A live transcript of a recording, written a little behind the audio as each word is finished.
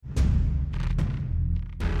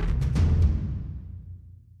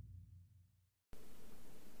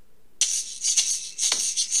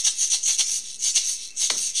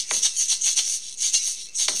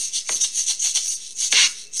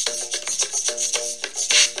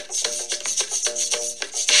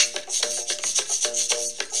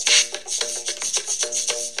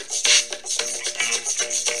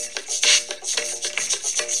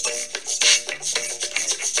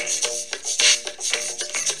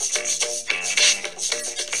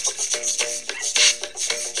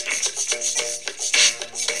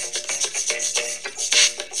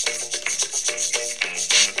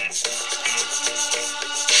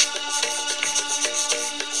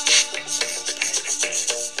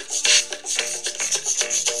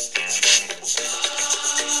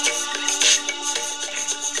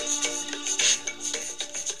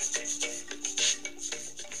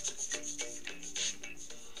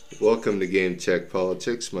Welcome to Game Tech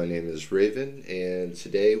Politics. My name is Raven, and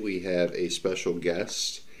today we have a special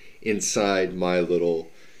guest inside my little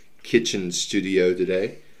kitchen studio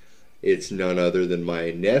today. It's none other than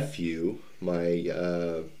my nephew,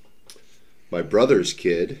 my brother's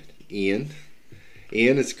kid, Ian.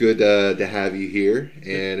 Ian, it's good to have you here,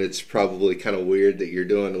 and it's probably kind of weird that you're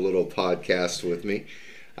doing a little podcast with me.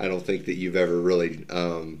 I don't think that you've ever really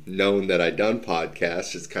known that I've done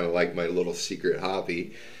podcasts. It's kind of like my little secret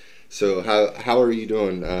hobby. So how are you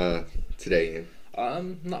doing today,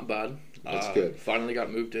 Ian? Not bad. That's good. Finally got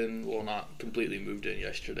moved in. Well, not completely moved in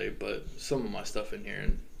yesterday, but some of my stuff in here.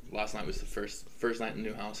 And last night was the first night in the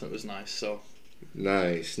new house, and it was nice. So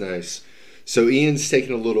Nice. So Ian's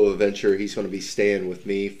taking a little adventure. He's going to be staying with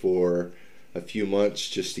me for a few months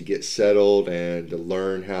just to get settled and to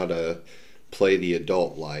learn how to play the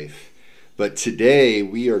adult life. But today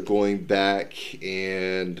we are going back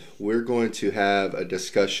and we're going to have a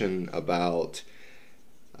discussion about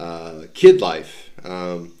kid life.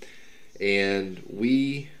 And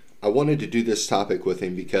I wanted to do this topic with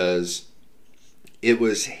him because it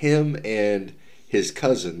was him and his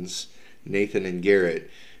cousins, Nathan and Garrett,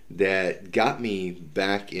 that got me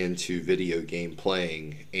back into video game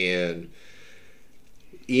playing. And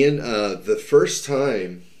Ian, the first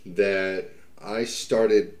time that I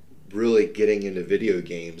started really getting into video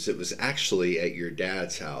games, it was actually at your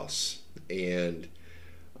dad's house. And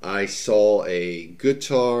I saw a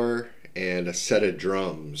guitar and a set of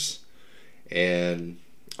drums. And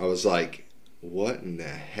I was like, what in the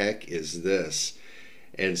heck is this?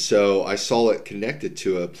 And so I saw it connected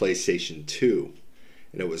to a PlayStation 2.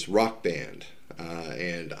 And it was Rock Band.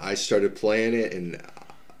 And I started playing it, and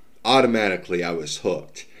automatically I was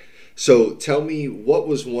hooked. So tell me, what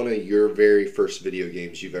was one of your very first video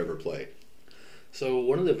games you've ever played? So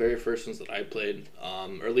one of the very first ones that I played,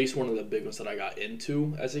 or at least one of the big ones that I got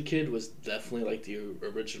into as a kid, was definitely like the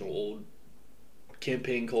original old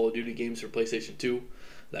campaign Call of Duty games for PlayStation 2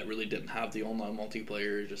 that really didn't have the online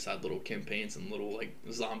multiplayer, just had little campaigns and little like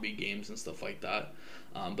zombie games and stuff like that.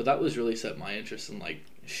 But that was really set my interest in like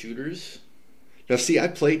shooters. Now see, I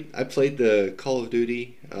played the Call of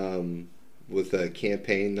Duty with a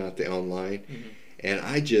campaign, not the online, and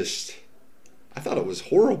I thought it was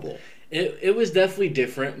horrible. It was definitely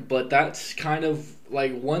different, but that's kind of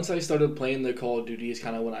like once I started playing the Call of Duty is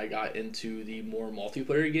kind of when I got into the more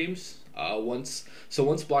multiplayer games. Once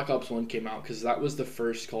Black Ops 1 came out, because that was the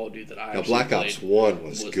first Call of Duty that I actually Black played. Ops 1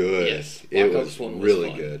 was good. Yes, it Black was Ops 1 was really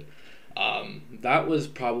fun. good. That was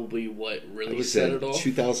probably what really set it off.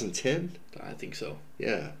 2010? I think so.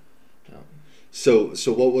 Yeah. Yeah. So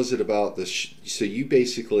what was it about so you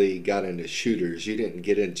basically got into shooters. You didn't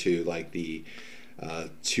get into like the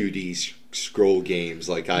 2D scroll games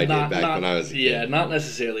like I did back when I was a kid. Yeah, not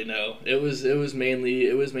necessarily. No, it was mainly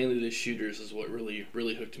the shooters is what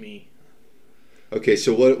really hooked me. Okay,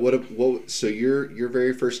 so what? So your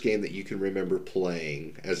very first game that you can remember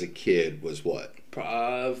playing as a kid was what?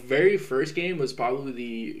 Very first game was probably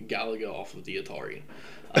the Galaga off of the Atari.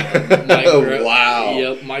 Wow.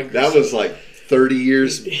 Yep, that was like 30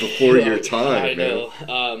 years before your time. I know.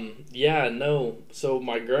 So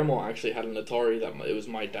my grandma actually had an Atari it was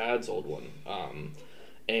my dad's old one.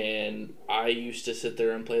 And I used to sit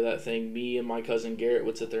there and play that thing. Me and my cousin Garrett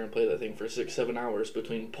would sit there and play that thing for 6-7 hours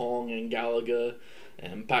between Pong and Galaga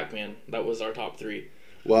and Pac-Man. That was our top three.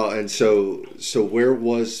 Well, and so where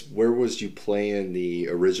was you playing the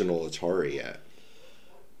original Atari at?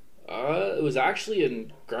 It was actually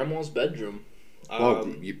in Grandma's bedroom.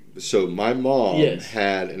 So my mom yes.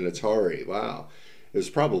 had an Atari. Wow. It was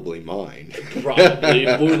probably mine. Probably,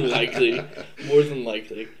 more than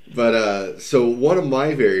likely. But so one of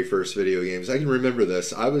my very first video games, I can remember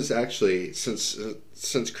this. I was actually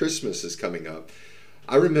since Christmas is coming up,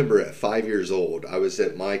 I remember at 5 years old, I was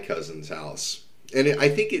at my cousin's house, and I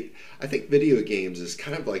think video games is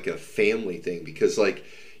kind of like a family thing because like.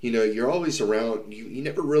 You know, you're always around. You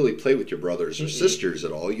never really play with your brothers or sisters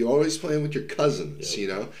at all. You're always playing with your cousins. Yep. You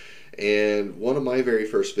know, and one of my very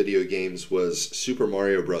first video games was Super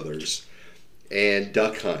Mario Brothers and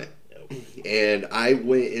Duck Hunt. Yep. And I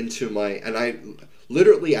went into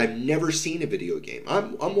I've never seen a video game.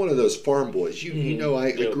 I'm one of those farm boys. You know,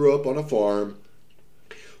 I grew up on a farm.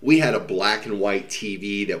 We had a black and white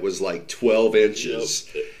TV that was like 12 inches.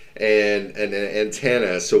 Yep. And an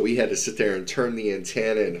antenna, so we had to sit there and turn the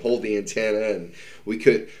antenna and hold the antenna, and we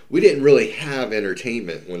didn't really have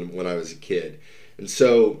entertainment when I was a kid. And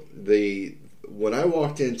so when I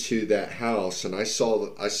walked into that house and I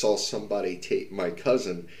saw somebody my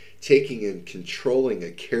cousin taking and controlling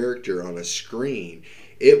a character on a screen,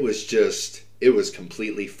 it was just it was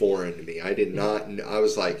completely foreign to me. I did not. I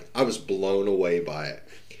was like, I was blown away by it.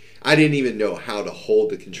 I didn't even know how to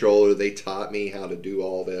hold the controller. They taught me how to do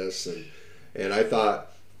all this, and I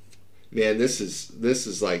thought, man, this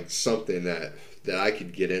is like something that I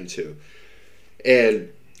could get into.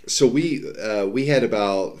 And so we had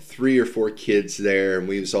about 3 or 4 kids there, and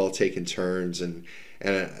we was all taking turns, and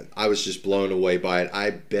I was just blown away by it. I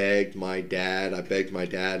begged my dad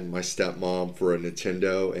and my stepmom for a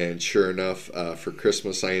Nintendo, and sure enough, for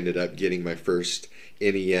Christmas I ended up getting my first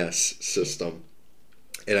NES system,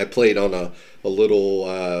 and I played on a little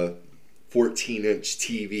 14-inch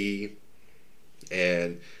TV,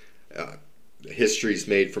 and history's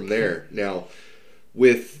made from there. Now,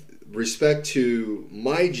 with respect to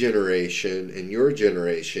my generation and your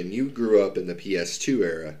generation, you grew up in the PS2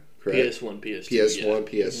 era, correct? PS1, PS2.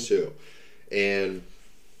 PS1, yeah. PS2. And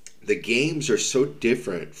the games are so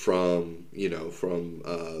different from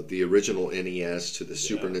the original NES to the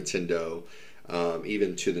Super Nintendo,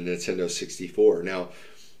 even to the Nintendo 64. Now,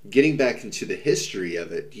 getting back into the history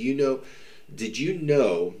of it, did you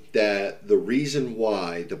know that the reason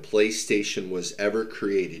why the PlayStation was ever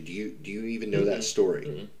created, do you even know that story?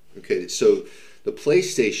 Mm-hmm. Okay, so the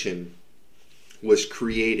PlayStation was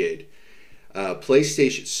created.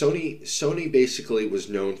 Sony basically was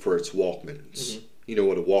known for its Walkmans. Mm-hmm. You know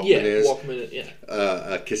what a Walkman is? Walkman, yeah.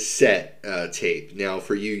 A cassette tape. Now,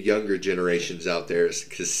 for you younger generations out there, a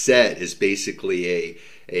cassette is basically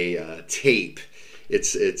a tape.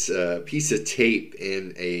 It's a piece of tape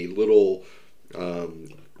in a little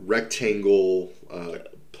rectangle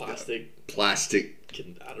plastic.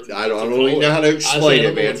 I don't even know how to explain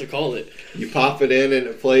it, man. I don't know what to call it. You pop it in and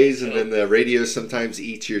it plays, and then the radio sometimes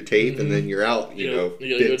eats your tape, and then you're out, $15,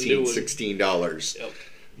 $16. Yep.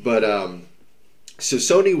 But so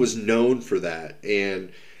Sony was known for that,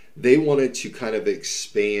 and they wanted to kind of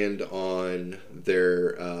expand on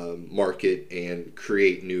their market and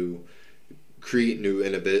create new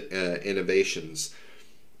innovations.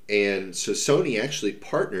 And so Sony actually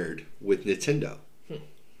partnered with Nintendo.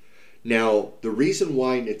 Now, the reason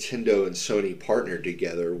why Nintendo and Sony partnered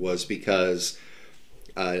together was because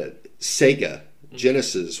Sega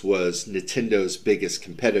Genesis was Nintendo's biggest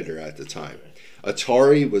competitor at the time.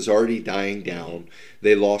 Atari was already dying down.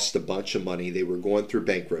 They lost a bunch of money. They were going through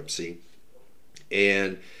bankruptcy.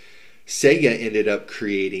 And Sega ended up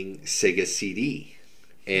creating Sega CD.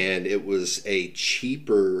 And it was a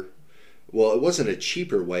cheaper... Well, it wasn't a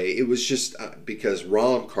cheaper way. It was just because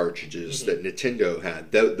ROM cartridges that Nintendo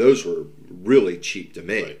had, those were really cheap to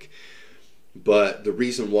make. Right. But the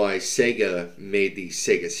reason why Sega made these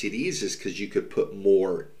Sega CDs is because you could put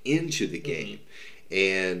more into the game.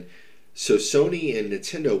 And so Sony and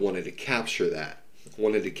Nintendo wanted to capture that.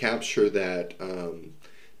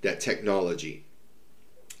 That technology.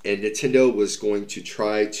 And Nintendo was going to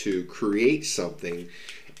try to create something.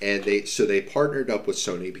 And they partnered up with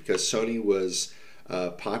Sony because Sony was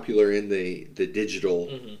popular in the digital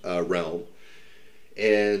realm,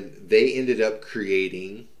 and they ended up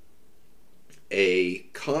creating a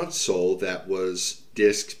console that was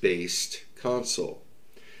disc-based console.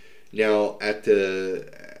 Now, I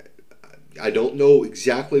don't know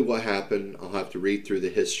exactly what happened. I'll have to read through the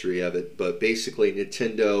history of it, but basically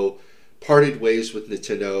Nintendo parted ways with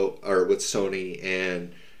Sony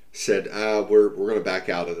and said, we're going to back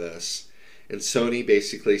out of this. And Sony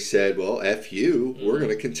basically said, well, F you, we're going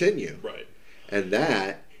to continue. Right. And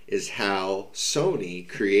that is how Sony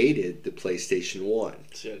created the PlayStation 1.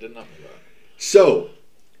 See, I did not know that. So,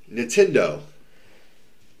 Nintendo,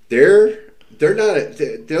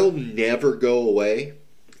 they'll never go away,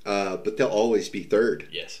 but they'll always be third.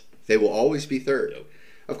 Yes. They will always be third. Yep.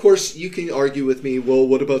 Of course, you can argue with me, well,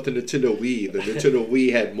 what about the Nintendo Wii? The Nintendo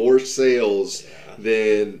Wii had more sales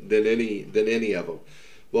than any of them.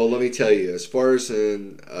 Well, let me tell you, as far as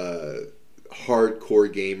in hardcore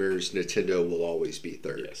gamers, Nintendo will always be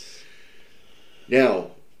third. Yes.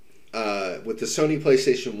 Now, with the Sony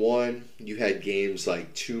PlayStation 1, you had games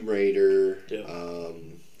like Tomb Raider. Yeah.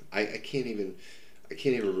 I can't even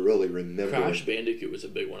really remember. Crash Bandicoot was a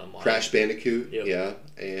big one on mine. Crash Bandicoot, Yep. yeah.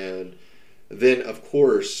 And then, of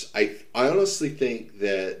course, I honestly think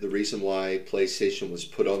that the reason why PlayStation was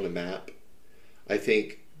put on the map, I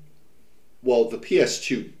think, well, the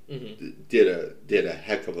PS2 did a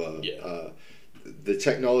heck of a. The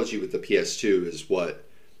technology with the PS2 is what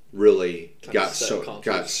really got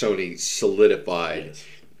Sony solidified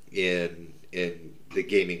in the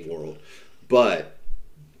gaming world. But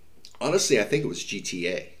honestly, I think it was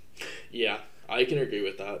GTA. Yeah, I can agree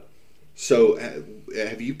with that. So,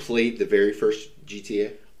 have you played the very first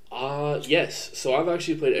GTA? Yes. So I've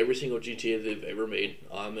actually played every single GTA they've ever made,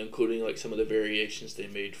 including like some of the variations they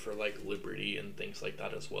made for like Liberty and things like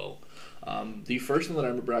that as well. The first one that I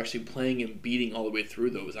remember actually playing and beating all the way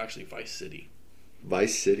through though was actually Vice City.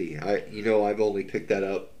 Vice City. I've only picked that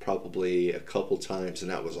up probably a couple times,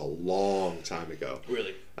 and that was a long time ago.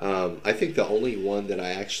 Really? I think the only one that I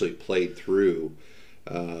actually played through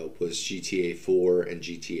was GTA 4 and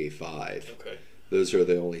GTA 5. Okay. Those are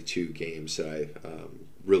the only two games that I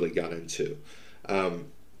really got into.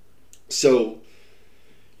 So,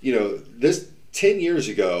 this 10 years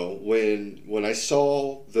ago when I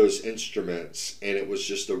saw those instruments and it was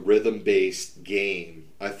just a rhythm-based game,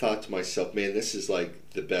 I thought to myself, man, this is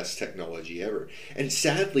like the best technology ever. And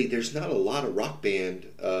sadly, there's not a lot of Rock Band.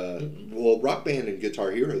 Well, Rock Band and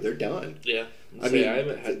Guitar Hero, they're done. Yeah. I mean, I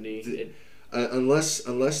haven't had any.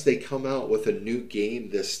 Unless they come out with a new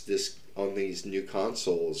game this on these new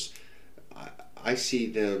consoles, I see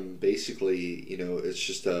them basically, it's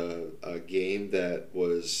just a game that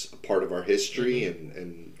was a part of our history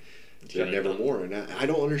and they're never more. And I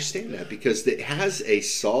don't understand that because it has a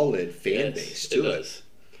solid fan base to it.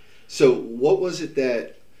 So what was it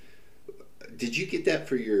that, did you get that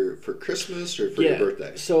for Christmas or for your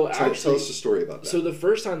birthday? So tell us a story about that. So the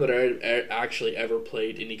first time that I actually ever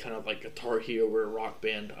played any kind of like Guitar Hero or Rock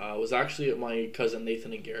Band was actually at my cousin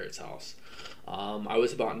Nathan and Garrett's house. I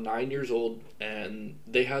was about 9 years old, and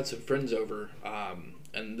they had some friends over,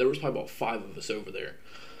 and there was probably about 5 of us over there.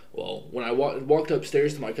 Well, when I walked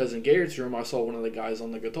upstairs to my cousin Garrett's room, I saw one of the guys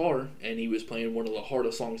on the guitar, and he was playing one of the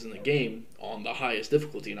hardest songs in the game on the highest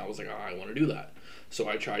difficulty, and I was like, I want to do that. So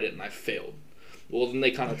I tried it, and I failed. Well, then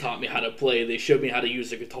they kind of taught me how to play. They showed me how to use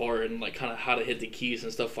the guitar and like kind of how to hit the keys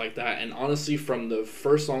and stuff like that. And honestly, from the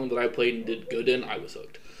first song that I played and did good in, I was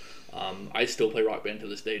hooked. I still play Rock Band to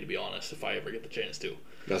this day, to be honest, if I ever get the chance to.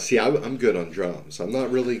 Now, see, I'm good on drums. I'm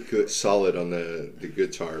not really solid on the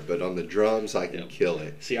guitar, but on the drums, I can kill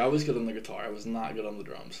it. See, I was good on the guitar. I was not good on the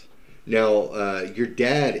drums. Now, your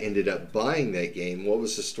dad ended up buying that game. What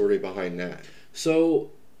was the story behind that?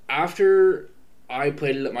 So, after I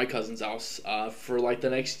played it at my cousin's house, for like the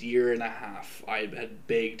next year and a half, I had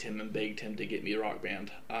begged him to get me Rock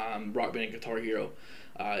Band and Guitar Hero.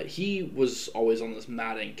 He was always on this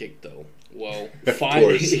Madden kick, though. Well,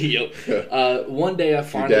 finally, one day I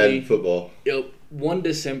finally... Your dad in football. One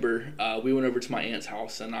December, we went over to my aunt's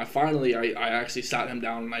house, and I actually sat him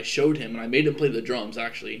down, and I showed him, and I made him play the drums,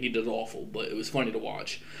 actually. He did awful, but it was funny to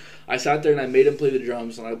watch. I sat there, and I made him play the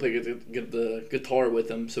drums, and I played the guitar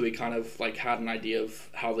with him, so he kind of like had an idea of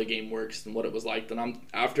how the game works and what it was like. Then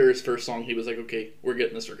after his first song, he was like, okay, we're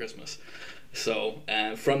getting this for Christmas. So,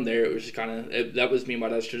 and from there, it was just kind of, that was me and my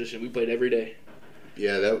dad's tradition. We played every day.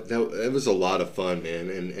 Yeah, that was a lot of fun, man.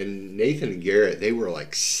 And Nathan and Garrett, they were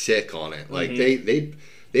like sick on it. Like they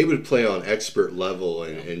would play on expert level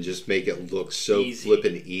and just make it look so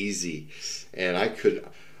flippin' easy. And I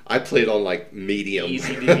played on like medium.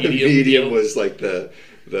 Easy to medium. Medium was like the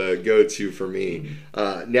go-to for me.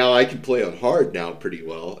 Now I can play on hard now pretty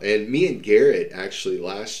well. And me and Garrett actually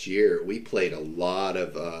last year we played a lot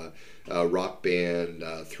of Rock Band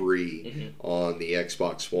 3 on the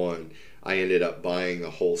Xbox One. I ended up buying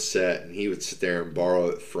a whole set, and he would sit there and borrow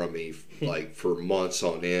it from me like for months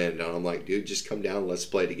on end. And I'm like, dude, just come down, let's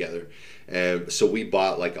play together. And so we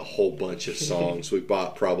bought like a whole bunch of songs. We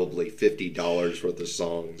bought probably $50 worth of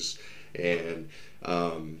songs, and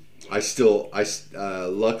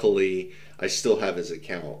luckily I still have his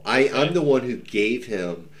account. I'm the one who gave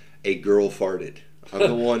him a Girl Farted. I'm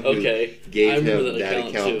the one who gave him that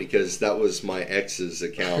account because that was my ex's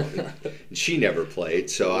account. And she never played,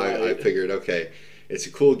 so I figured, okay, it's a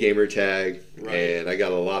cool gamer tag, and I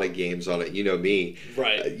got a lot of games on it. You know me.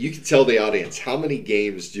 Right. You can tell the audience, how many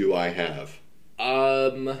games do I have?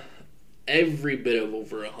 Every bit of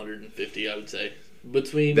over 150, I would say.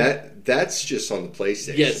 Between that's just on the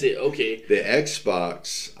PlayStation. Yes, okay. The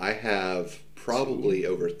Xbox, I have probably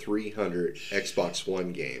over 300 Xbox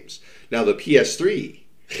One games. Now the PS3,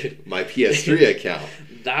 my PS3 account.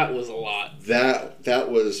 That was a lot.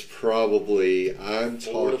 That was probably, I'm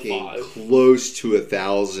talking close to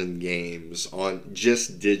 1,000 games on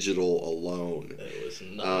just digital alone. That was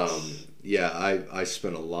nuts. Yeah, I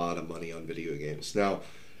spent a lot of money on video games. Now,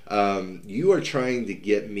 you are trying to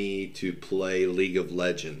get me to play League of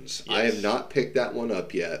Legends. Yes. I have not picked that one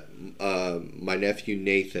up yet. My nephew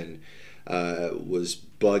Nathan was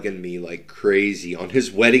bugging me like crazy on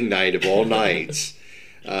his wedding night of all nights.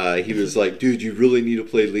 He was like, dude, you really need to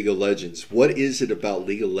play League of Legends. What is it about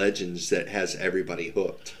League of Legends that has everybody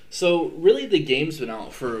hooked? So, really, the game's been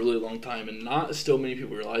out for a really long time, and not still many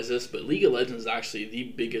people realize this, but League of Legends is actually the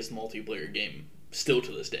biggest multiplayer game still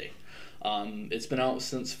to this day. It's been out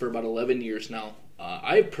since for about 11 years now.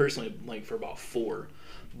 I personally like for about 4,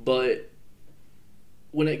 but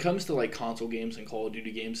when it comes to like console games and Call of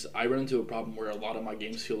Duty games, I run into a problem where a lot of my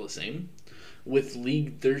games feel the same. With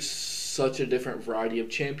League, there's such a different variety of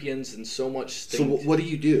champions and so much. So what do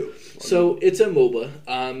you do? So it's a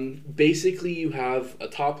MOBA. Basically, you have a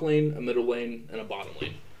top lane, a middle lane, and a bottom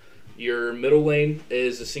lane. Your middle lane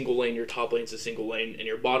is a single lane, your top lane is a single lane, and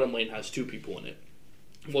your bottom lane has 2 people in it.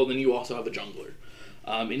 Well, then you also have a jungler.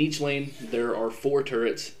 In each lane, there are 4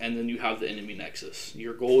 turrets, and then you have the enemy nexus.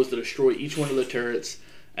 Your goal is to destroy each one of the turrets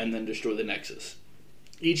and then destroy the nexus.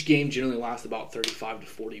 Each game generally lasts about 35 to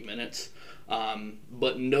 40 minutes,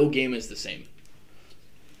 but no game is the same.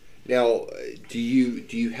 Now, do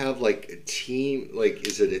you have like a team? Like,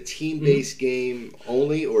 is it a team-based game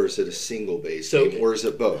only, or is it a single-based game, or is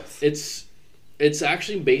it both? It's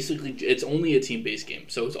actually basically it's only a team-based game,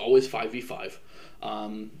 so it's always 5v5.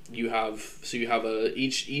 You have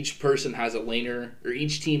each person has a laner, or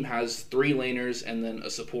each team has 3 laners and then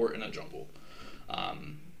a support and a jungle.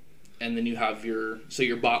 And then you have your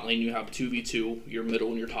bot lane, you have 2v2, your middle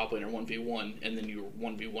and your top lane are 1v1, and then you're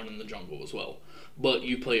 1v1 in the jungle as well. But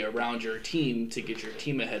you play around your team to get your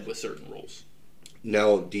team ahead with certain roles.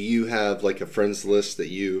 Now, do you have like a friends list that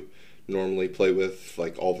you normally play with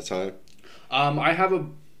like all the time?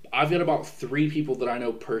 I've got about 3 people that I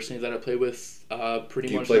know personally that I play with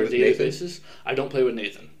pretty much on a daily basis. I don't play with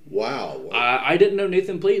Nathan. Wow. I didn't know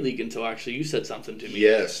Nathan played League until actually you said something to me.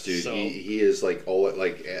 Yes, dude. So. He is like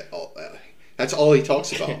that's all he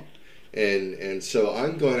talks about. and so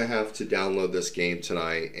I'm going to have to download this game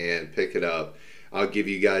tonight and pick it up. I'll give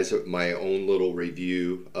you guys my own little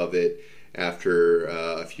review of it after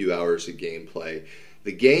a few hours of gameplay.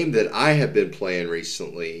 The game that I have been playing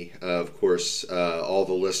recently, of course, all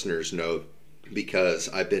the listeners know because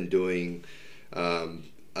I've been doing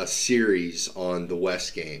a series on the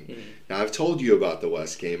West game. Mm-hmm. Now, I've told you about the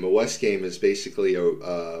West game. A West game is basically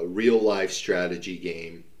a real-life strategy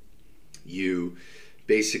game. You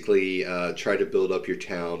basically try to build up your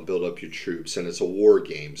town, build up your troops, and it's a war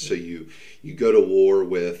game. So you go to war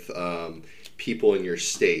with people in your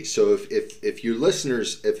state. So if your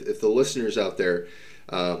listeners, if the listeners out there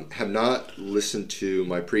have not listened to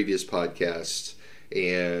my previous podcasts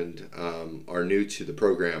and are new to the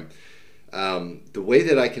program, the way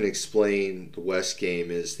that I can explain the West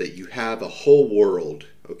game is that you have a whole world,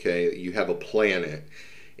 okay? You have a planet,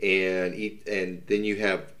 and then you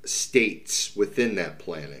have states within that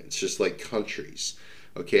planet. It's just like countries.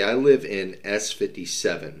 Okay, I live in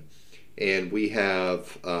S57, and we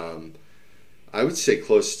have, I would say,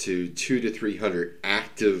 close to 200 to 300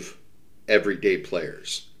 active everyday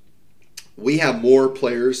players. We have more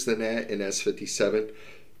players than that in S57,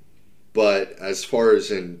 but as far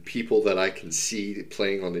as in people that I can see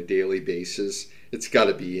playing on a daily basis, it's got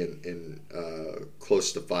to be in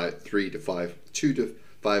close to 2 to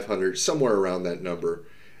 500, somewhere around that number.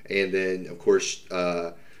 And then, of course,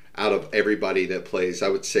 out of everybody that plays, I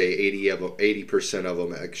would say 80% of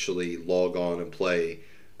them actually log on and play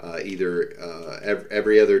either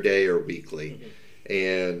every other day or weekly. Mm-hmm.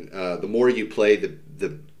 And the more you play,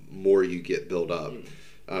 the more you get built up.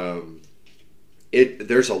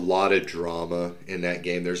 There's a lot of drama in that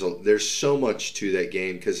game. There's so much to that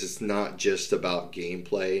game because it's not just about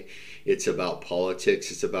gameplay. It's about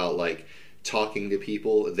politics. It's about like talking to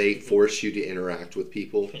people. They force you to interact with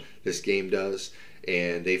people. This game does,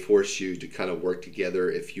 and they force you to kind of work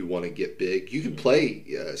together if you want to get big. You can play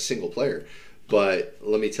single player, but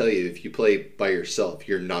let me tell you, if you play by yourself,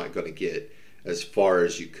 you're not going to get as far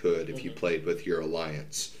as you could if you played with your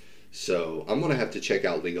alliance. So I'm gonna have to check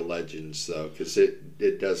out League of Legends though, because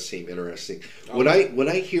it does seem interesting. When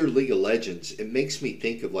I hear League of Legends, it makes me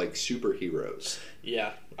think of like superheroes.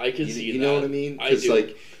 Yeah, I can see that. You know what I mean? Because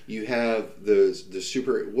like you have the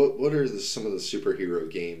super. What are some of the superhero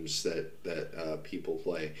games that people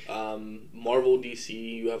play? Marvel, DC.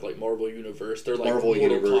 You have like Marvel Universe. They're like Marvel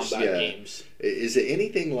Universe, Kombat games. Is it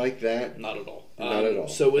anything like that? Not at all. Not at all.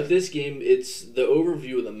 So with this game, it's the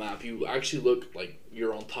overview of the map. You actually look like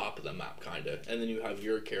you're on top of the map, kind of, and then you have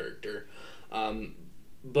your character.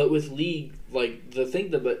 But with League, like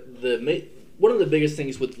one of the biggest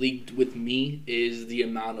things with League with me is the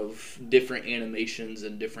amount of different animations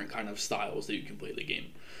and different kind of styles that you can play the game.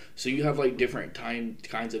 So you have like different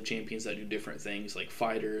kinds of champions that do different things, like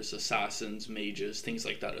fighters, assassins, mages, things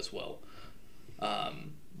like that as well.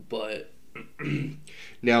 But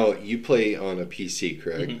now you play on a PC,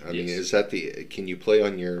 correct? Mm-hmm, I mean, yes. can you play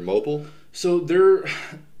on your mobile? So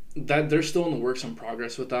That they're still in the works in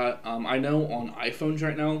progress with that. I know on iPhones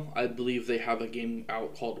right now, I believe they have a game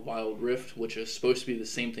out called Wild Rift, which is supposed to be the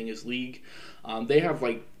same thing as League. They have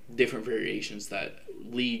like different variations that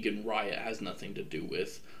League and Riot has nothing to do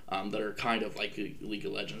with, that are kind of like League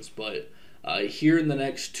of Legends. But here in the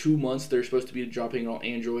next 2 months, they're supposed to be dropping on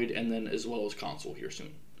Android and then as well as console here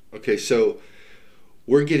soon. Okay, so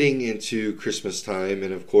we're getting into Christmas time,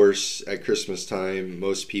 and of course, at Christmas time,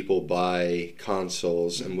 most people buy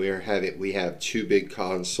consoles, and we have two big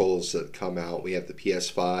consoles that come out. We have the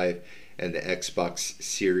PS5 and the Xbox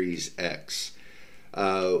Series X.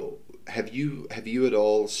 Have you at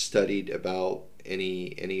all studied about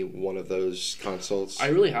any one of those consoles? I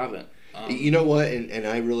really haven't. You know what, and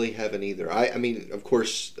I really haven't either. I mean, of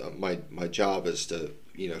course, my job is to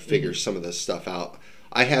figure some of this stuff out.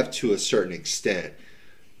 I have to a certain extent,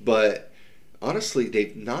 but honestly,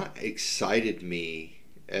 they've not excited me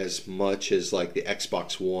as much as like the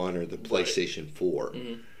Xbox One or the PlayStation 4.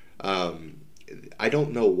 I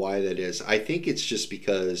don't know why that is. I think it's just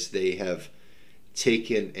because they have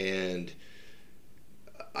taken, and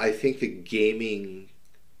I think the gaming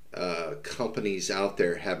companies out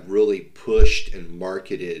there have really pushed and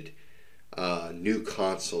marketed new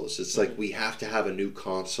consoles. It's like we have to have a new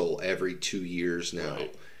console every 2 years now.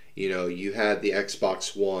 Right. You had the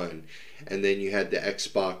Xbox One, and then you had the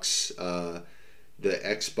Xbox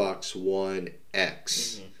One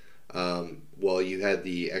X. Well, you had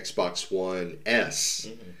the Xbox One S.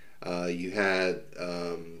 You had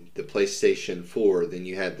the PlayStation 4. Then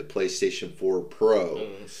you had the PlayStation 4 Pro.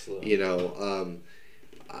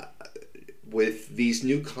 With these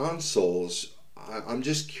new consoles, I'm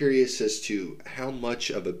just curious as to how much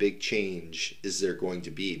of a big change is there going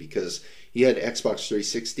to be, because you had Xbox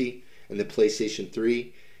 360 and the PlayStation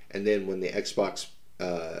 3, and then when the Xbox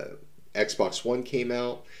One came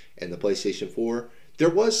out and the PlayStation 4, there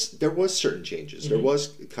was certain changes. There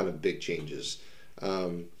was kind of big changes.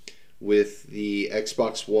 With the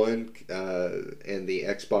Xbox One and the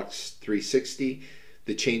Xbox 360,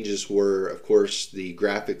 the changes were, of course, the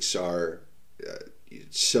graphics are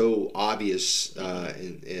so obvious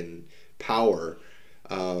in power,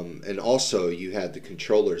 and also you had the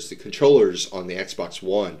controllers. The controllers on the Xbox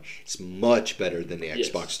One is much better than the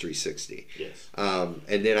Xbox 360. Yes.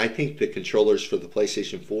 And then I think the controllers for the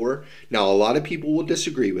PlayStation 4. Now, a lot of people will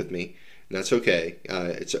disagree with me, and that's okay.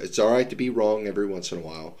 It's all right to be wrong every once in a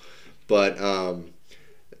while, but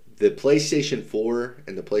the PlayStation 4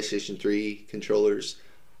 and the PlayStation 3 controllers,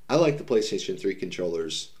 I like the PlayStation 3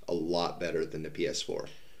 controllers a lot better than the PS4.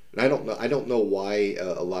 And I don't know why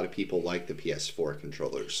a lot of people like the PS4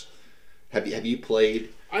 controllers. Have you played?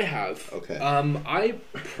 I have. Okay. I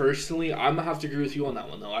personally, I'm gonna have to agree with you on that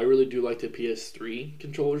one though. I really do like the PS3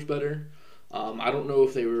 controllers better. I don't know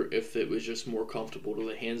if it was just more comfortable to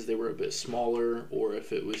the hands. They were a bit smaller, or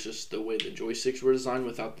if it was just the way the joysticks were designed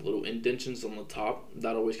without the little indentions on the top.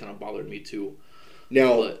 That always kind of bothered me too.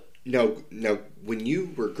 Now, when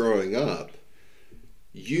you were growing up,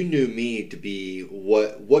 you knew me to be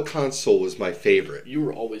what console was my favorite? You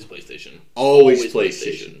were always PlayStation. Always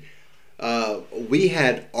PlayStation. We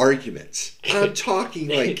had arguments. I'm talking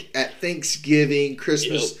like at Thanksgiving,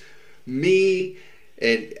 Christmas. Yep. Me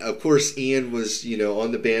and of course Ian was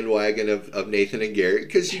on the bandwagon of Nathan and Garrett,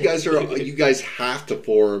 because you guys have to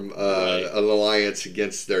form Right. an alliance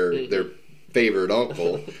against their favorite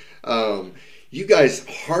uncle. You guys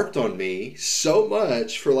harped on me so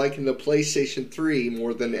much for liking the PlayStation 3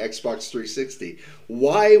 more than the Xbox 360.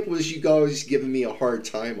 Why was you guys giving me a hard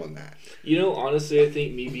time on that? Honestly, I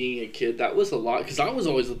think me being a kid, that was a lot, because I was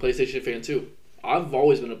always a PlayStation fan too. I've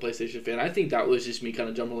always been a PlayStation fan. I think that was just me kind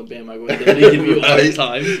of jumping on the bandwagon to give you a hard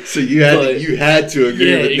time. So you had to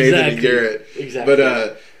agree with Nathan and Garrett. Exactly.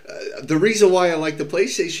 But the reason why I like the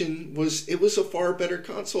PlayStation was it was a far better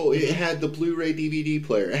console. It had the Blu-ray DVD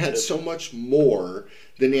player. It had so much more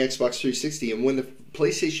than the Xbox 360. And when the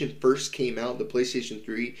PlayStation first came out, the PlayStation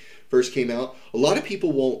 3 first came out, a lot of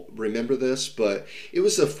people won't remember this, but it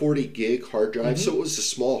was a 40 gig hard drive, so it was a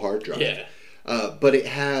small hard drive. Yeah. But it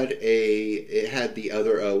had the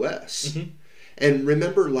other OS. And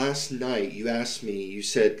remember last night you asked me, you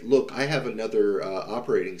said, look, I have another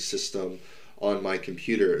operating system on my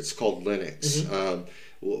computer. It's called Linux.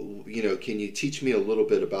 Can you teach me a little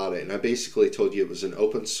bit about it? And I basically told you it was an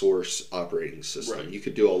open source operating system. Right. You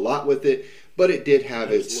could do a lot with it, but it did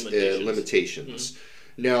have its limitations.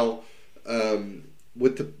 Now,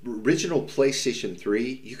 with the original PlayStation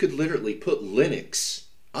 3, you could literally put Linux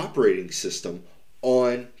operating system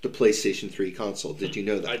on the PlayStation 3 console. Did you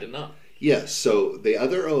know that? I did not. Yes, so the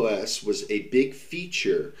other OS was a big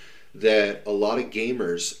feature that a lot of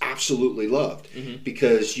gamers absolutely loved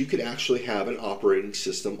because you could actually have an operating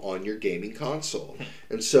system on your gaming console.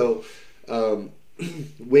 And so when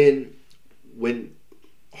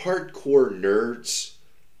hardcore nerds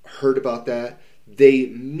heard about that, they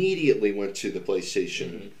immediately went to the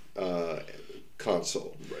PlayStation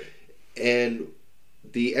console. Right. And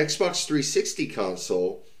the Xbox 360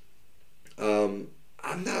 console, I'm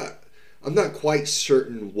not quite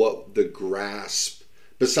certain what the grasp,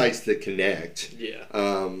 besides the Kinect,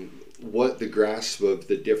 what the grasp of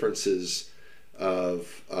the differences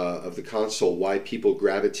of the console, why people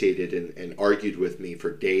gravitated and argued with me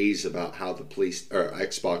for days about how the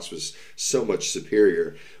Xbox was so much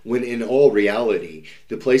superior, when in all reality,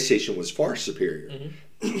 the PlayStation was far superior.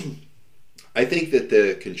 I think that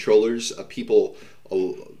the controllers, people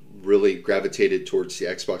really gravitated towards the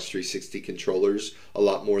Xbox 360 controllers a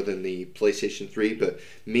lot more than the PlayStation 3. But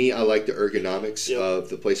me, I like the ergonomics of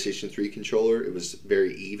the PlayStation 3 controller. It was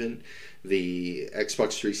very even. The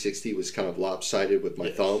Xbox 360 was kind of lopsided with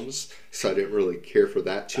my thumbs, so I didn't really care for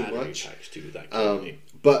that too much.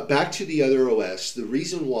 But back to the other OS, the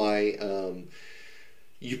reason why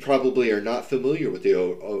you probably are not familiar with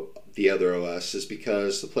the other OS is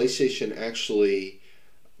because the PlayStation actually,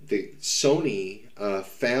 the Sony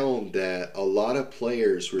found that a lot of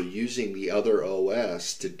players were using the other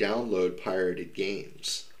OS to download pirated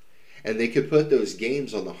games. And they could put those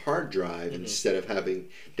games on the hard drive instead of having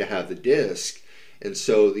to have the disc. And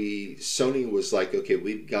so the Sony was like, okay,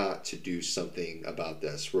 we've got to do something about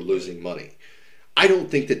this. We're losing money. I don't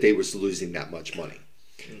think that they was losing that much money.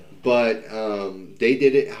 But they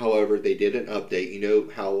did it, however, they did an update. You know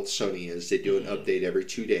how Sony is. They do an update every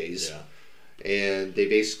 2 days. And they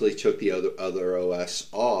basically took the other OS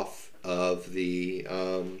off of the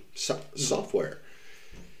software.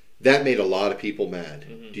 That made a lot of people mad.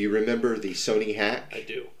 Do you remember the Sony hack? I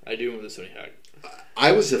do. I do remember the Sony hack.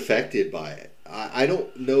 I was affected by it. I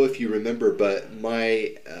don't know if you remember, but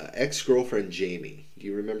my ex-girlfriend, Jamie, do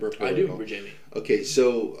you remember her? I do remember Jamie. Okay,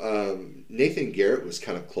 so Nathan Garrett was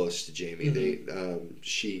kind of close to Jamie.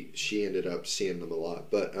 She ended up seeing them a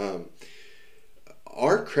lot. But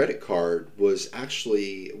our credit card was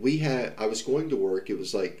actually, I was going to work. It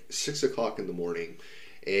was like 6 o'clock in the morning.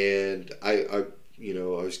 And I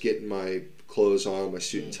was getting my clothes on, my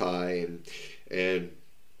suit and tie, and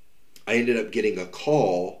I ended up getting a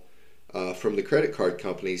call from the credit card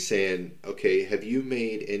company saying, okay, have you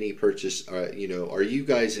made any purchase, are you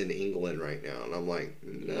guys in England right now? And I'm like,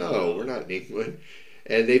 no, we're not in England.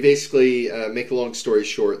 And they basically, make a long story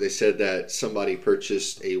short, they said that somebody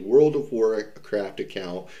purchased a World of Warcraft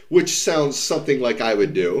account, which sounds something like I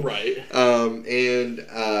would do. Right. And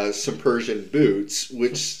some Persian boots,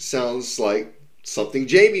 which sounds like something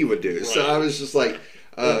Jamie would do. Right. So I was just like,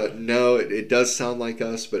 no, it does sound like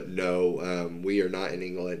us, but no, we are not in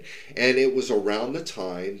England. And it was around the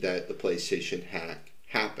time that the PlayStation hack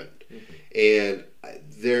happened. And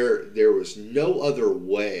there was no other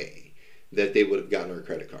way that they would have gotten our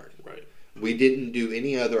credit card. Right. We didn't do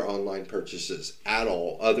any other online purchases at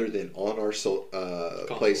all other than on our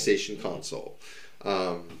PlayStation console.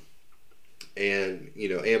 And,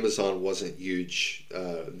 Amazon wasn't huge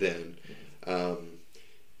then.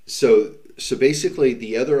 So basically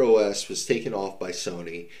the other OS was taken off by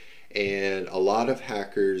Sony, and a lot of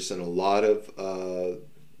hackers and a lot of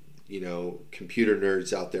computer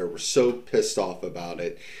nerds out there were so pissed off about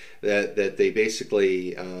it that they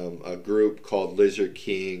basically, a group called Lizard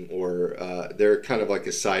King, or they're kind of like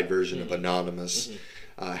a side version of Anonymous,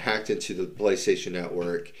 hacked into the PlayStation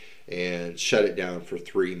Network and shut it down for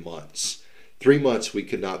 3 months. 3 months we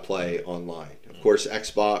could not play online. Of course,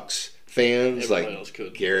 Xbox fans like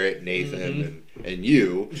Garrett, Nathan, and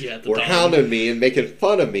you were hounding me and making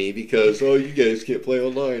fun of me because, you guys can't play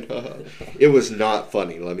online. It was not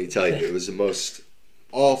funny, let me tell you. It was the most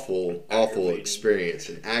awful experience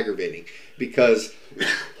and aggravating because,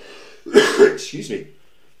 excuse me,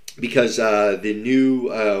 because the new,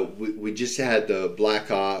 we just had the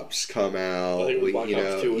Black Ops come out. And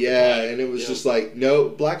it was just like, no,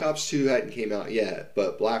 Black Ops 2 hadn't came out yet,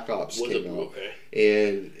 but Black Ops came out. Okay.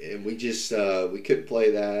 And we just we couldn't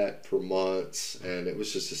play that for months, and it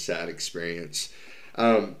was just a sad experience.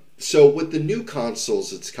 So with the new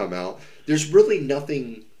consoles that's come out, there's really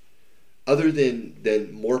nothing other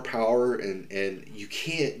than more power, and you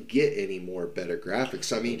can't get any more better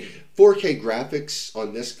graphics. I mean, 4K graphics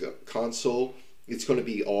on this console, it's going to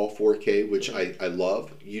be all 4K, which I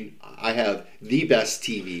love. I have the best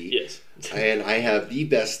TV. Yes. And I have the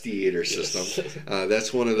best theater system.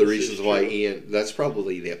 That's one of the reasons why Ian, that's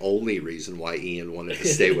probably the only reason why Ian wanted to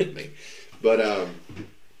stay with me. But,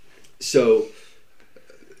 so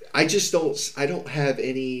I just don't have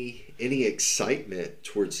any excitement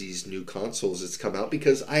towards these new consoles that's come out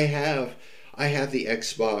because I have the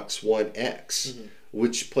Xbox One X,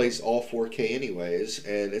 which plays all 4K anyways,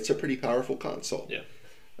 and it's a pretty powerful console. Yeah.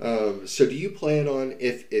 So do you plan on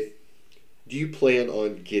do you plan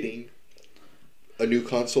on getting a new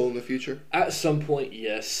console in the future? At some point,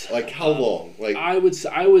 yes. Like how long? Like I would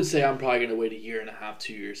say I'm probably gonna wait a year and a half,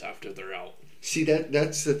 2 years after they're out. see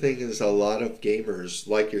that's the thing is a lot of gamers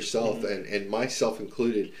like yourself and myself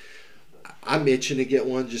included. I'm itching to get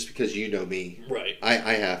one just because you know me. Right.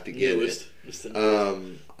 I have to get Newest. it.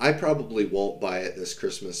 I probably won't buy it this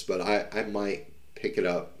Christmas, but I might pick it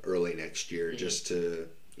up early next year just to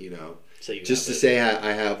just to say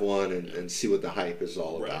I have one and see what the hype is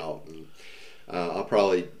all about. And, I'll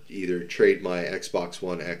probably either trade my Xbox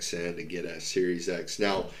One X in to get a Series X.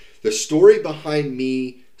 Now, the story behind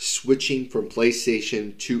me switching from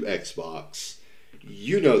PlayStation to Xbox,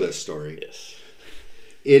 you know this story. Yes.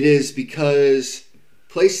 It is because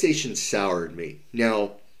PlayStation soured me.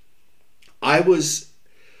 Now, I was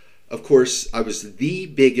the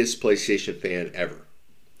biggest PlayStation fan ever.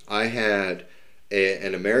 I had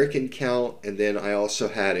an American account, and then I also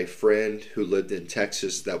had a friend who lived in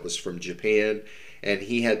Texas that was from Japan, and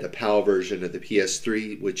he had the PAL version of the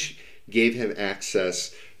PS3, which gave him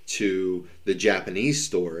access to the Japanese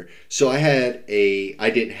store. So I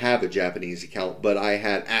didn't have a Japanese account, but I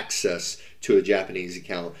had access to a Japanese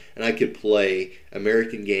account, and I could play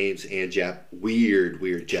American games and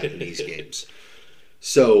weird Japanese games.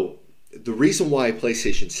 So the reason why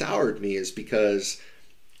PlayStation soured me is because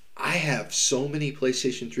I have so many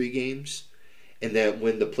PlayStation 3 games, and that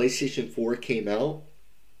when the PlayStation 4 came out,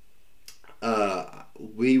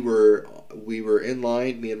 we were in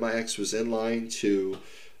line. Me and my ex was in line to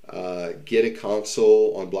get a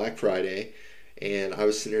console on Black Friday, and I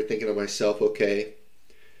was sitting there thinking to myself, okay,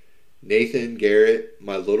 Nathan, Garrett,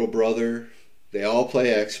 my little brother, they all play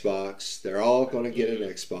Xbox. They're all going to get an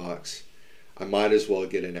Xbox. I might as well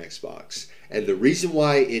get an Xbox. And the reason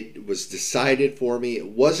why it was decided for me, it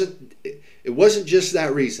wasn't just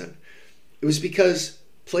that reason. It was because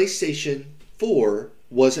PlayStation 4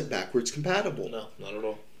 wasn't backwards compatible. No, not at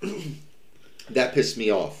all. That pissed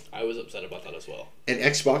me off. I was upset about that as well. And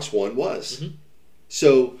Xbox One was.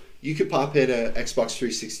 So you could pop in a Xbox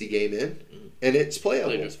 360 game in, and it's playable.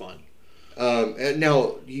 Played just fine. And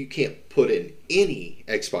now you can't put in any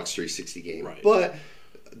Xbox 360 game, Right. but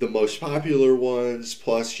the most popular ones,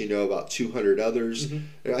 plus about 200 others.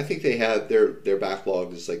 I think they have their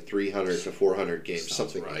backlog is like 300 to 400 games, Sounds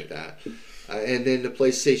something right. like that. And then the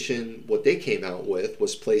PlayStation, what they came out with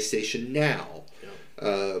was PlayStation Now.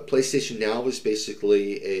 PlayStation Now was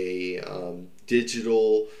basically a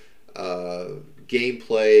digital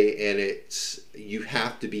gameplay, and you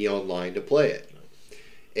have to be online to play it.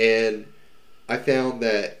 And I found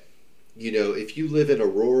that if you live in a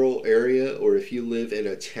rural area or if you live in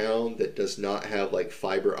a town that does not have like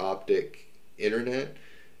fiber optic internet,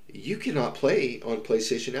 you cannot play on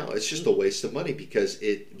PlayStation Now. It's just a waste of money because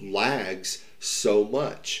it lags so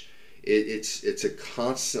much. It's a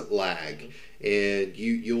constant lag, and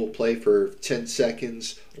you will play for 10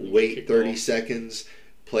 seconds, wait 30 seconds,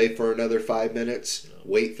 play for another 5 minutes,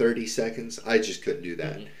 wait 30 seconds. I just couldn't do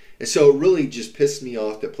that. And so it really just pissed me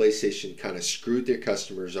off that PlayStation kind of screwed their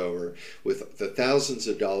customers over with the thousands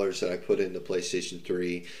of dollars that I put into PlayStation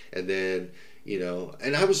 3. And then,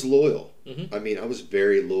 and I was loyal. I mean, I was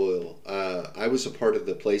very loyal. I was a part of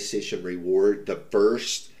the PlayStation the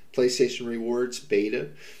first PlayStation Rewards beta.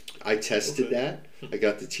 I tested that. I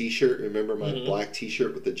got the t-shirt. Remember my black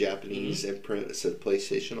t-shirt with the Japanese imprint that said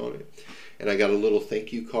PlayStation on it? And I got a little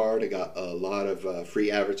thank you card. I got a lot of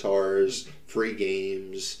free avatars, free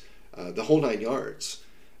games, the whole 9 yards.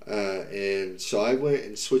 And so I went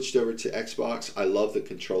and switched over to Xbox. I love the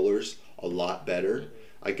controllers a lot better.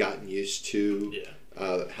 I gotten used to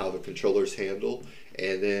how the controllers handle.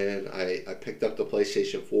 And then I picked up the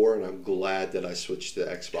PlayStation 4, and I'm glad that I switched to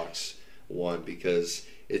Xbox One because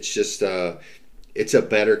it's just it's a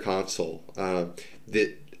better console.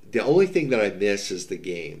 The only thing that I miss is the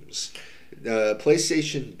games.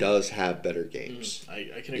 PlayStation does have better games.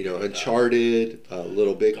 I can agree with Uncharted,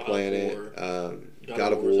 Little Big Planet,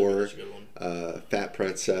 God of War, is a good one. Fat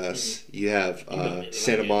Princess. You have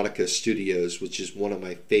Santa Monica Studios, which is one of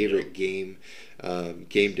my favorite game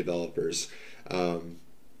developers.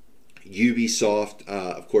 Ubisoft,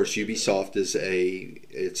 of course, Ubisoft is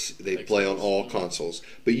they play on all consoles,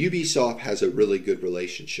 but Ubisoft has a really good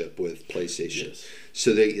relationship with PlayStation,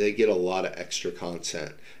 so they get a lot of extra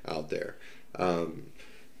content out there.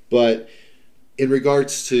 But in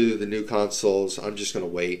regards to the new consoles, I'm just going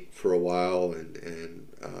to wait for a while, and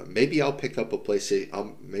maybe I'll pick up a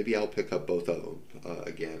PlayStation. Maybe I'll pick up both of them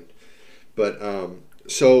again. But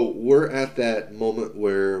so we're at that moment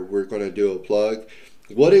where we're going to do a plug.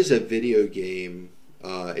 What is a video game?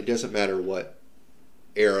 It doesn't matter what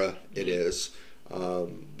era it is,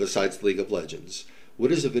 besides League of Legends.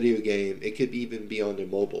 What is a video game? It could even be on the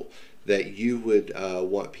mobile that you would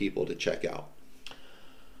want people to check out.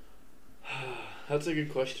 That's a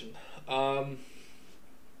good question. A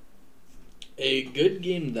good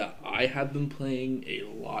game that I have been playing a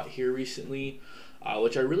lot here recently,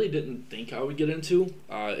 which I really didn't think I would get into,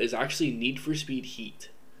 is actually Need for Speed Heat.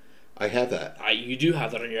 I have that. You do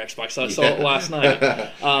have that on your Xbox. I saw it last night.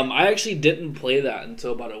 I actually didn't play that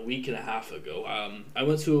until about a week and a half ago. I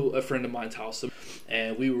went to a friend of mine's house,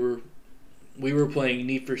 and we were playing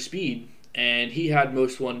Need for Speed, and he had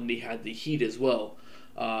Most Wanted, and he had the Heat as well.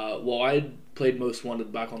 Well, I played Most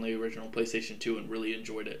Wanted back on the original PlayStation 2 and really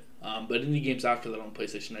enjoyed it. But any games after that on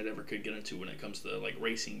PlayStation, I never could get into when it comes to like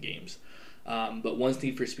racing games. But once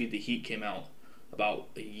Need for Speed the Heat came out about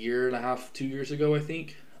a year and a half, 2 years ago, I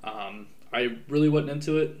think. I really wasn't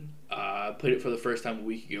into it. I played it for the first time a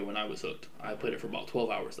week ago when I was hooked. I played it for about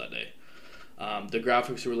 12 hours that day. The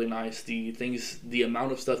graphics are really nice. The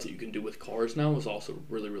amount of stuff that you can do with cars now is also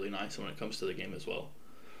really, really nice when it comes to the game as well.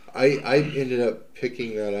 I ended up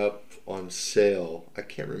picking that up on sale. I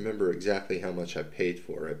can't remember exactly how much I paid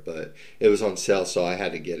for it, but it was on sale, so I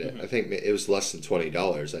had to get it. I think it was less than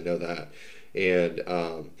 $20. I know that.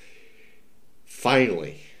 And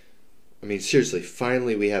finally, I mean, seriously,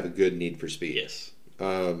 finally we have a good Need for Speed. Yes.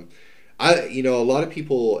 A lot of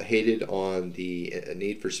people hated on the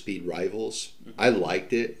Need for Speed Rivals. I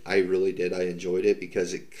liked it. I really did. I enjoyed it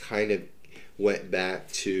because it kind of went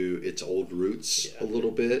back to its old roots a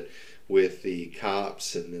little bit with the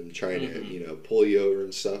cops and them trying to, pull you over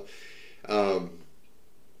and stuff.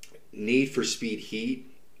 Need for Speed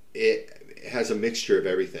Heat, it has a mixture of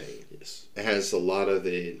everything. Yes. It has a lot of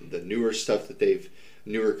the newer stuff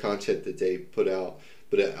newer content that they put out,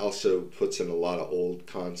 but it also puts in a lot of old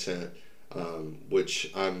content,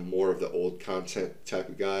 which I'm more of the old content type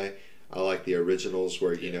of guy. I like the originals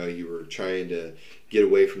where, you were trying to get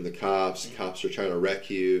away from the cops. The cops were trying to wreck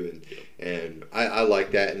you. And I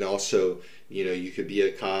like that. And also, you could be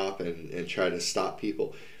a cop and try to stop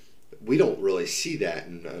people. We don't really see that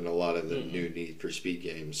in a lot of the new Need for Speed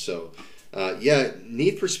games. So,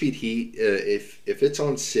 Need for Speed Heat, if it's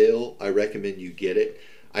on sale, I recommend you get it.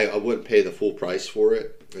 I wouldn't pay the full price for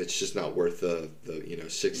it. It's just not worth the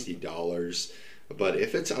 $60. But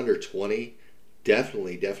if it's under $20,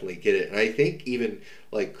 definitely get it. And I think even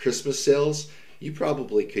like Christmas sales, you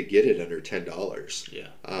probably could get it under $10. Yeah.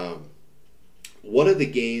 One of the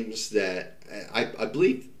games that I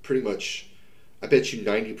believe pretty much, I bet you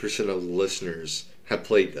 90% of the listeners have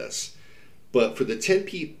played this. But for the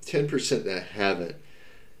 10% that haven't,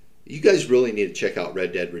 you guys really need to check out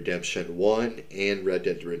Red Dead Redemption 1 and Red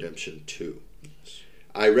Dead Redemption 2.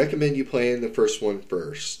 I recommend you playing the first one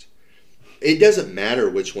first. It doesn't matter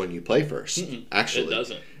which one you play first, actually. It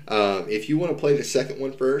doesn't. If you want to play the second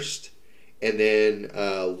one first and then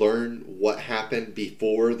learn what happened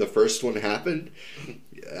before the first one happened,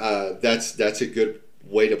 that's a good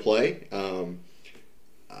way to play.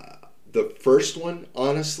 The first one,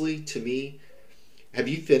 honestly, to me, have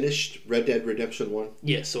you finished Red Dead Redemption 1?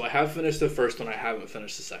 Yes, so I have finished the first one. I haven't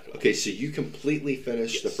finished the second one. Okay, so you completely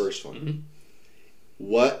finished the first one. Mm-hmm.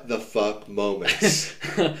 What the fuck moments?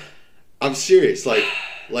 I'm serious. Like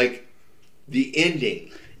the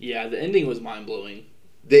ending. Yeah, the ending was mind-blowing.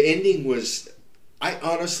 The ending was...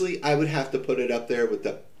 I would have to put it up there with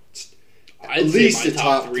at least the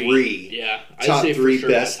top three. Yeah, top say three for sure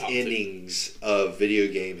best top endings of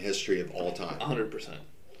video game history of all time. 100%.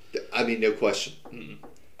 I mean, no question.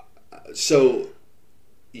 So,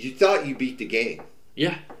 you thought you beat the game.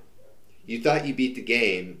 Yeah. You thought you beat the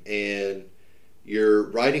game, and you're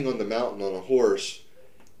riding on the mountain on a horse.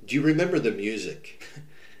 Do you remember the music?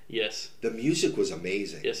 Yes. The music was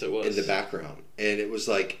amazing. Yes, it was. In the background. And it was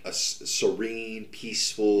like a serene,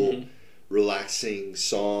 peaceful, relaxing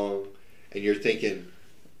song. And you're thinking,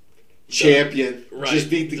 champion, just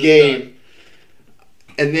beat the game. Done.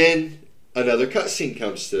 And then another cutscene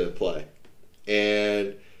comes to play.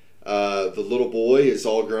 And the little boy is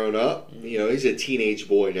all grown up. He's a teenage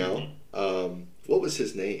boy now. What was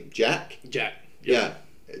his name? Jack? Jack. Yep.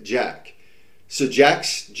 Yeah, Jack. So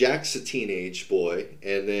Jack's a teenage boy,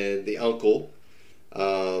 and then the uncle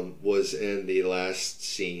was in the last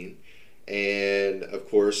scene, and of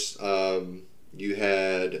course you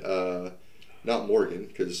had not Morgan,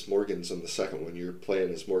 because Morgan's in the second one. You're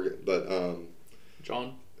playing as Morgan, but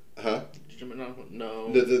John? Huh?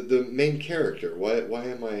 No. The main character. Why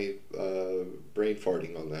am I brain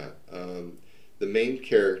farting on that? The main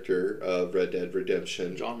character of Red Dead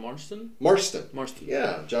Redemption. John Marston? Marston.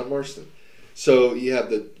 Yeah, John Marston. So you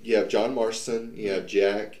have John Marston, you have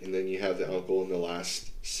Jack, and then you have the uncle in the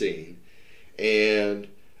last scene. And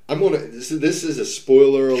this is a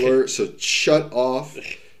spoiler alert, so shut off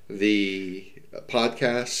the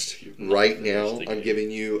podcast right now. I'm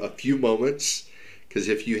giving you a few moments, because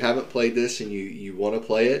if you haven't played this and you want to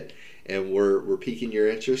play it, and we're piquing your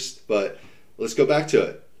interest, but let's go back to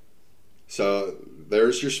it. So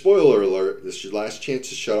there's your spoiler alert. This is your last chance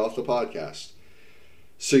to shut off the podcast.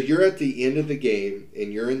 So you're at the end of the game,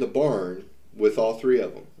 and you're in the barn with all three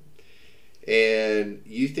of them. And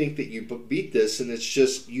you think that you beat this, and it's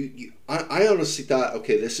just I honestly thought,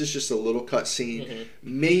 okay, this is just a little cutscene,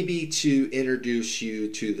 maybe to introduce you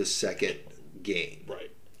to the second game.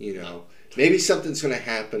 Right. You know, maybe something's going to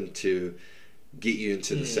happen to get you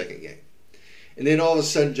into the second game. And then all of a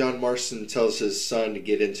sudden, John Marston tells his son to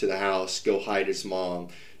get into the house, go hide his mom.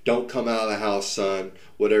 Don't come out of the house, son.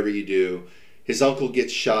 Whatever you do. His uncle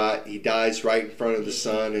gets shot. He dies right in front of the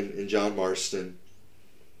son and John Marston.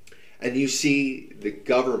 And you see the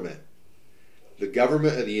government of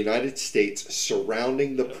the United States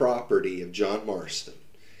surrounding the property of John Marston.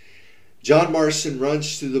 John Marston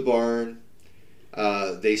runs through the barn.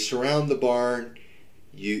 They surround the barn.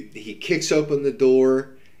 He kicks open the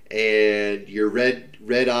door, and your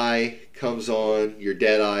red eye comes on, your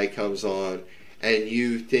dead eye comes on, and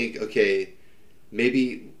you think, okay,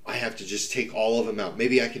 maybe I have to just take all of them out.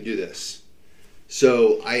 Maybe I can do this.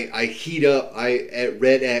 So I heat up, I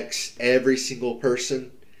red X every single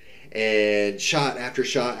person, and shot after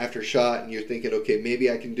shot after shot, and you're thinking, okay,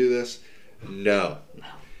 maybe I can do this. No.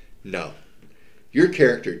 Your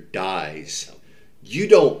character dies. You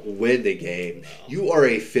don't win the game. You are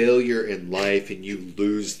a failure in life, and you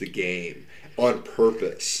lose the game on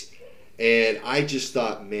purpose. And I just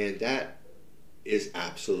thought, man, that is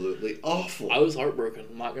absolutely awful. I was heartbroken.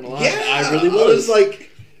 I'm not gonna lie. Yeah, I really was. I was like,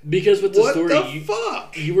 because with the what story, the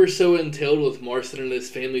fuck? You were so entailed with Marston and his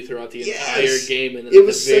family throughout the entire game, and then It at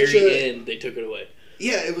was the very such a- end, they took it away.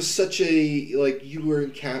 Yeah, it was such a, like, you were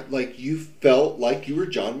in like, you felt like you were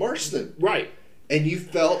John Marston. Right. And you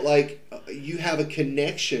felt like you have a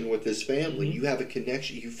connection with his family. You have a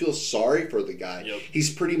connection. You feel sorry for the guy. Yep.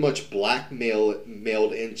 He's pretty much blackmailed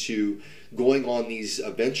into going on these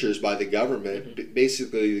adventures by the government.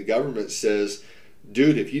 Basically, the government says,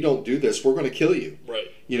 dude, if you don't do this, we're going to kill you. Right.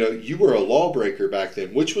 You know, you were a lawbreaker back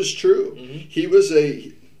then, which was true.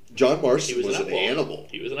 John Marston was an animal.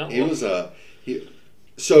 He was an outlaw.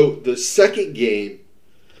 So the second game,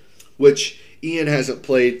 which Ian hasn't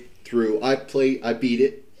played through, I beat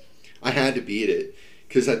it. I had to beat it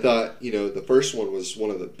because I thought, the first one was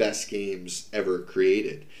one of the best games ever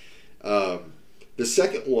created. The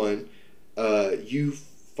second one, you're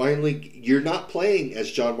not playing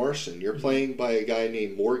as John Marston. You're playing by a guy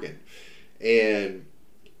named Morgan,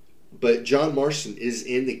 but John Marston is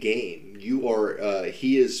in the game.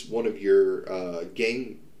 He is one of your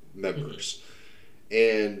gang members.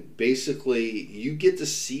 And basically, you get to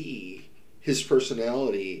see his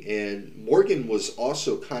personality. And Morgan was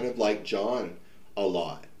also kind of like John a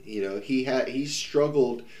lot. He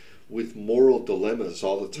struggled with moral dilemmas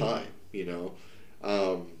all the time.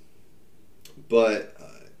 But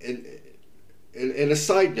and a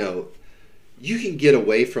side note, you can get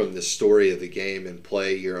away from the story of the game and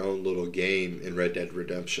play your own little game in Red Dead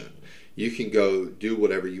Redemption. You can go do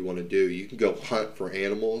whatever you want to do. You can go hunt for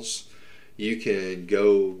animals. You can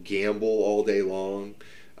go gamble all day long.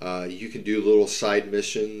 You can do little side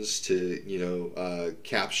missions to,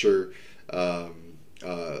 capture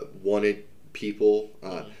wanted people.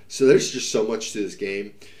 So there's just so much to this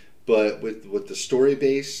game. But with the story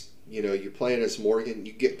base, you're playing as Morgan.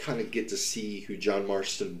 You get to see who John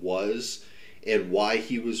Marston was and why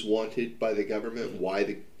he was wanted by the government. Why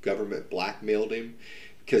the government blackmailed him,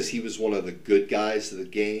 because he was one of the good guys of the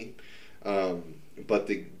gang. But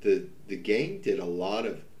the gang did a lot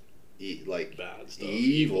of bad stuff,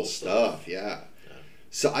 evil stuff. Yeah.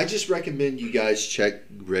 So I just recommend you guys check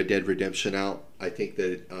Red Dead Redemption out. I think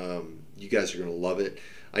that you guys are going to love it.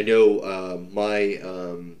 I know my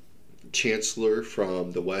Chancellor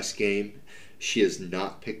from the West game, she has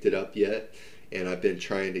not picked it up yet, and I've been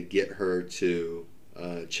trying to get her to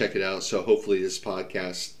check it out. So hopefully this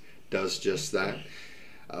podcast does just that.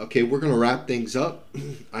 Okay, we're going to wrap things up.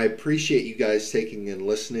 I appreciate you guys taking and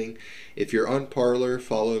listening. If you're on Parler,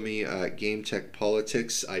 follow me at Game Tech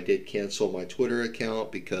Politics. I did cancel my Twitter account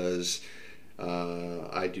because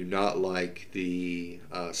I I do not like the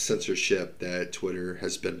censorship that Twitter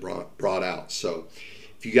has been brought out. So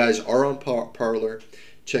if you guys are on Parler,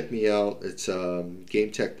 check me out. It's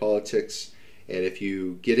Game Tech Politics. And if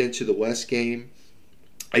you get into the West game,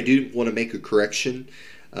 I do want to make a correction.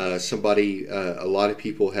 A lot of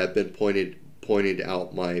people have been pointed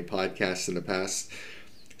out my podcast in the past.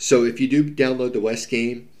 So if you do download the West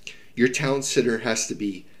game, your town center has to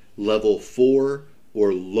be level 4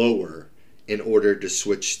 or lower in order to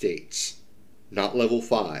switch states. Not level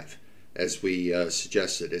 5, as we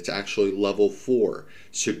suggested. It's actually level 4.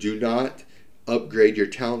 So do not upgrade your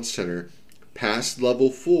town center past level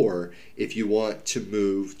 4 if you want to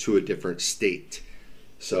move to a different state.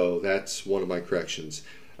 So that's one of my corrections.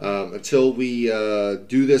 Until we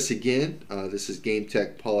do this again, this is Game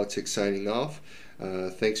Tech Politics signing off.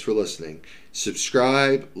 Thanks for listening.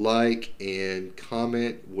 Subscribe, like, and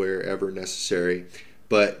comment wherever necessary.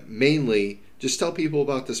 But mainly, just tell people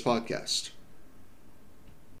about this podcast.